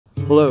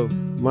Hello,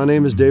 my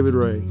name is David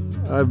Ray.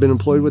 I've been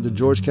employed with the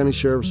George County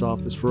Sheriff's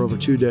Office for over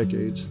 2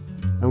 decades.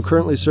 I'm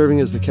currently serving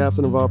as the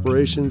Captain of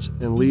Operations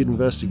and Lead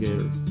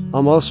Investigator.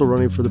 I'm also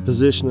running for the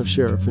position of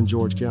Sheriff in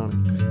George County.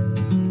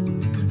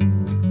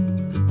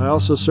 I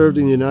also served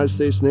in the United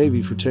States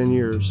Navy for 10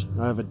 years.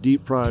 I have a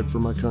deep pride for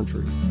my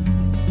country.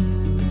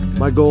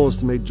 My goal is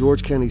to make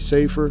George County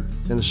safer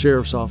and the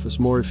Sheriff's Office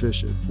more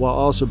efficient, while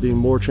also being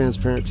more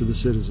transparent to the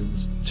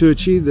citizens. To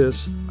achieve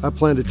this, I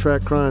plan to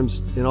track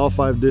crimes in all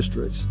 5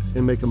 districts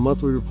and make a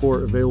monthly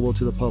report available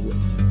to the public.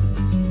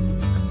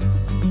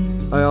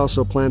 I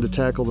also plan to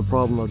tackle the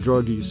problem of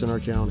drug use in our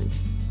county.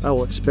 I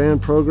will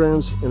expand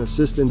programs and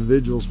assist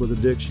individuals with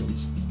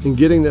addictions in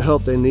getting the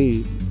help they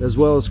need, as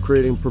well as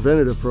creating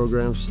preventative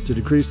programs to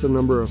decrease the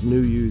number of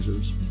new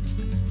users.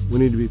 We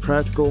need to be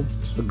practical,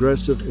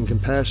 aggressive, and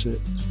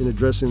compassionate in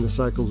addressing the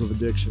cycles of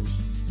addiction.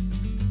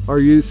 Our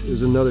youth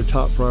is another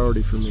top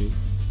priority for me.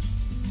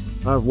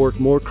 I've worked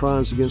more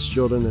crimes against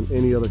children than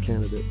any other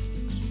candidate.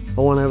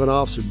 I want to have an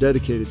officer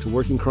dedicated to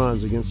working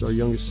crimes against our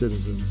youngest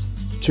citizens.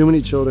 Too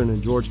many children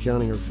in George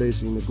County are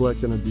facing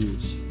neglect and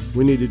abuse.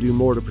 We need to do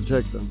more to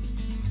protect them.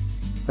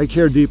 I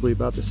care deeply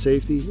about the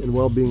safety and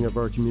well-being of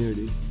our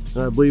community,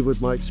 and I believe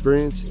with my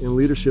experience and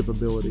leadership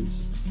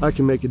abilities, I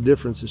can make a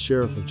difference as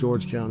Sheriff of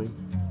George County.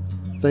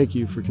 Thank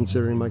you for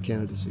considering my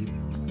candidacy.